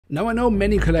Now I know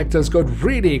many collectors got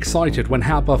really excited when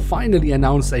Herpa finally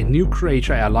announced a new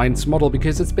Croatia Airlines model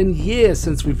because it's been years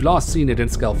since we've last seen it in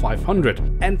scale 500,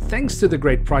 and thanks to the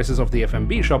great prices of the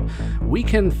FMB shop, we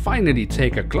can finally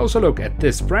take a closer look at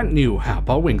this brand new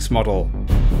Herpa Wings model.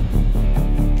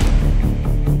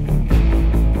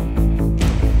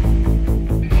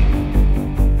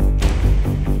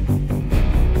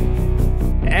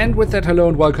 And with that, hello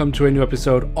and welcome to a new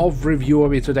episode of Review.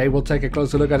 Today we'll take a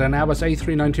closer look at an Airbus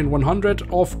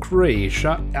A319-100 of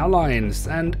Croatia Airlines.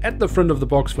 And at the front of the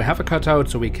box we have a cutout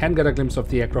so we can get a glimpse of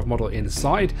the aircraft model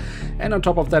inside. And on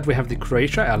top of that we have the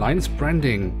Croatia Airlines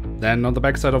branding. Then on the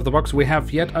back side of the box we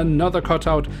have yet another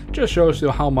cutout, just shows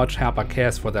you how much Herpa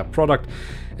cares for their product.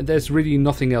 And there's really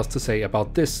nothing else to say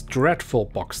about this dreadful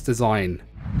box design.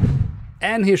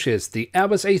 And here she is, the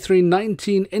Airbus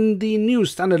A319 in the new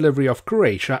standard livery of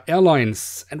Croatia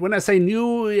Airlines. And when I say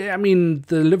new, I mean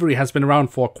the livery has been around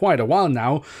for quite a while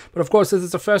now, but of course this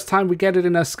is the first time we get it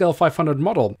in a scale 500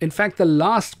 model. In fact, the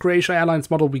last Croatia Airlines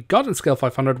model we got in scale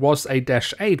 500 was a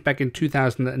 -8 back in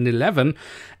 2011,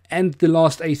 and the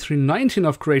last A319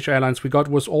 of Croatia Airlines we got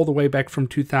was all the way back from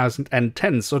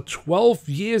 2010, so 12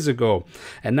 years ago.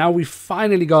 And now we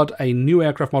finally got a new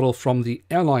aircraft model from the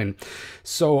airline.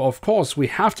 So of course we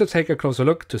have to take a closer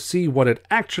look to see what it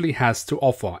actually has to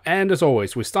offer. And as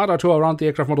always, we start our tour around the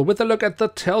aircraft model with a look at the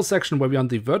tail section, where we on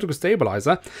the vertical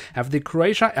stabilizer have the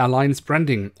Croatia Airlines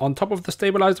branding. On top of the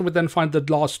stabilizer we then find the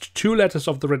last two letters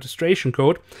of the registration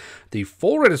code. The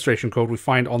full registration code we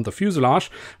find on the fuselage.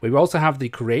 We also have the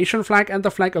Croatian flag and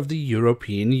the flag of the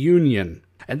European Union.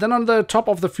 And then on the top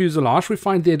of the fuselage we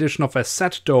find the addition of a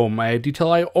set dome, a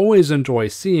detail I always enjoy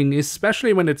seeing,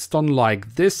 especially when it's done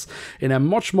like this, in a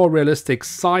much more realistic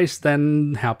size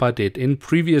than Herpa did in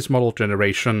previous model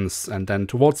generations. And then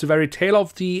towards the very tail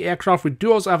of the aircraft we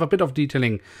do also have a bit of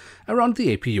detailing around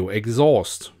the APU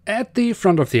exhaust. At the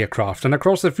front of the aircraft and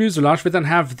across the fuselage we then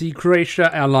have the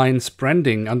Croatia Airlines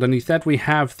branding. Underneath that we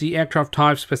have the aircraft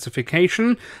type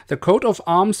specification, the coat of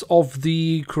arms of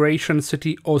the Croatian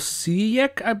city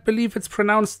Osijek, I believe it's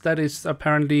pronounced. That is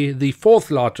apparently the fourth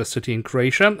largest city in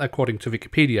Croatia, according to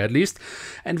Wikipedia at least.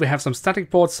 And we have some static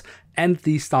ports and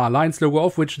the Star Alliance logo,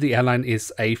 of which the airline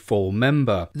is a full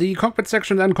member. The cockpit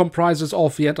section then comprises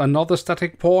of yet another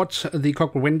static port, the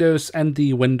cockpit windows and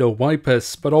the window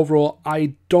wipers, but overall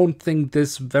I don't think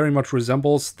this very much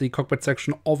resembles the cockpit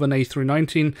section of an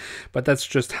A319, but that's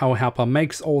just how Herpa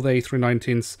makes all the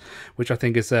A319s, which I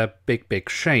think is a big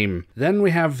shame. Then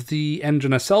we have the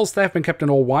engine nacelles. They have been kept in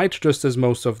all white, just as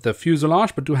most of the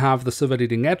fuselage, but do have the silver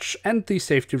leading edge and the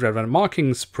safety relevant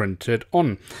markings printed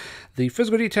on. The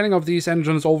physical detailing of these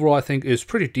engines overall I think is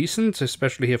pretty decent,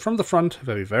 especially here from the front.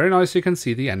 Very nice, you can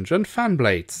see the engine fan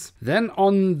blades. Then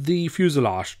on the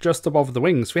fuselage, just above the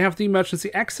wings, we have the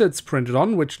emergency exits printed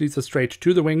on, which leads us straight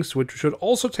to the wings, which we should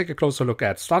also take a closer look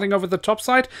at. Starting over the top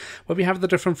side, where we have the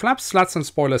different flaps, slats and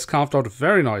spoilers carved out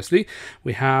very nicely.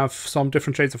 We have some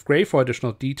different shades of grey for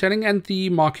additional detailing and the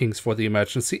markings for the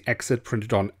emergency exit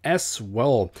printed on as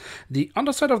well. The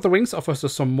underside of the wings offers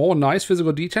us some more nice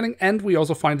physical detailing, and we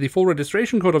also find the full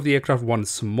registration code of the aircraft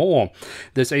once more.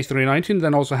 This A319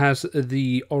 then also has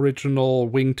the original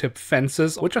wingtip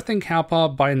fences, which I think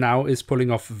Herpa by now is pulling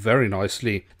off very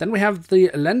nicely. Then we have the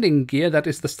landing gear. That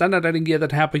is the standard landing gear that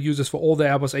Herpa uses for all the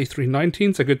Airbus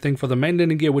A319s. A good thing for the main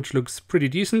landing gear, which looks pretty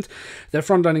decent. Their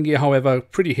front landing gear, however,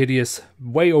 pretty hideous,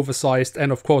 way oversized,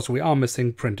 and of course we are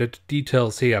missing printed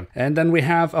details here. And then we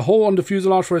have a hole on the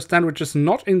fuselage for a stand, which is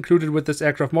not included with this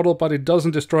aircraft model, but it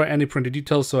doesn't destroy any printed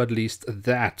details, so at least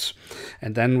that.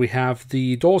 And then we have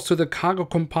the doors to the cargo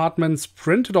compartments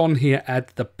printed on here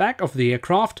at the back of the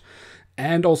aircraft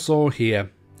and also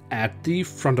here at the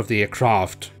front of the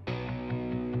aircraft.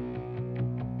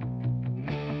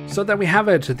 So there we have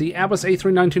it, the Airbus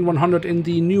A319-100 in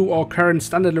the new or current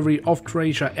standard livery of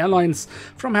Croatia Airlines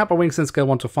from Herpa Wings in scale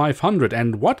 1 to 500.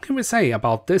 And what can we say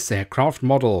about this aircraft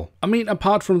model? I mean,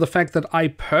 apart from the fact that I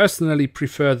personally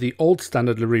prefer the old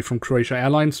standard livery from Croatia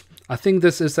Airlines, I think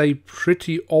this is a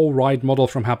pretty alright model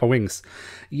from Herpa Wings.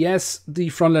 Yes, the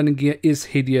front landing gear is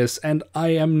hideous, and I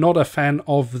am not a fan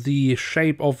of the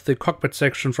shape of the cockpit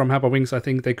section from Herpa Wings. I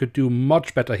think they could do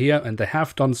much better here, and they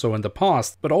have done so in the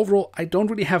past. But overall, I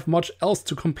don't really have much else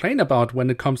to complain about when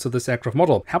it comes to this aircraft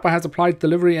model. Herpa has applied the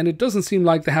livery, and it doesn't seem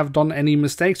like they have done any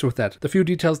mistakes with that. The few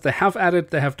details they have added,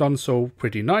 they have done so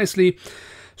pretty nicely.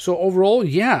 So overall,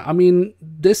 yeah, I mean,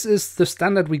 this is the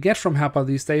standard we get from Herpa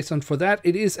these days, and for that,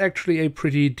 it is actually a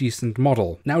pretty decent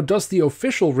model. Now, does the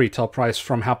official retail price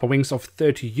from Herpa Wings of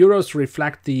 €30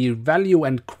 reflect the value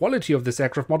and quality of this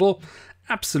aircraft model?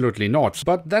 Absolutely not.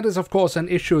 But that is of course an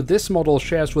issue this model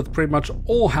shares with pretty much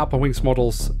all Herpa Wings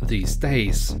models these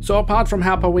days. So apart from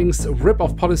Herpa Wings'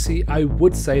 rip-off policy, I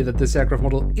would say that this aircraft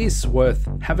model is worth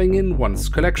having in one's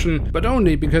collection, but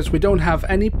only because we don't have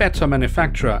any better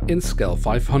manufacturer in Scale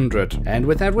 500. And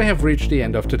with that, we have reached the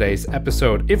end of today's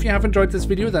episode. If you have enjoyed this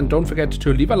video, then don't forget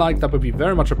to leave a like, that would be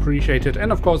very much appreciated.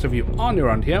 And of course, if you are new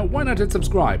around here, why not hit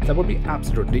subscribe? That would be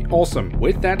absolutely awesome.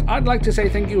 With that, I'd like to say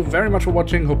thank you very much for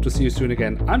watching. Hope to see you soon again.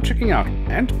 I'm checking out,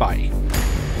 and bye.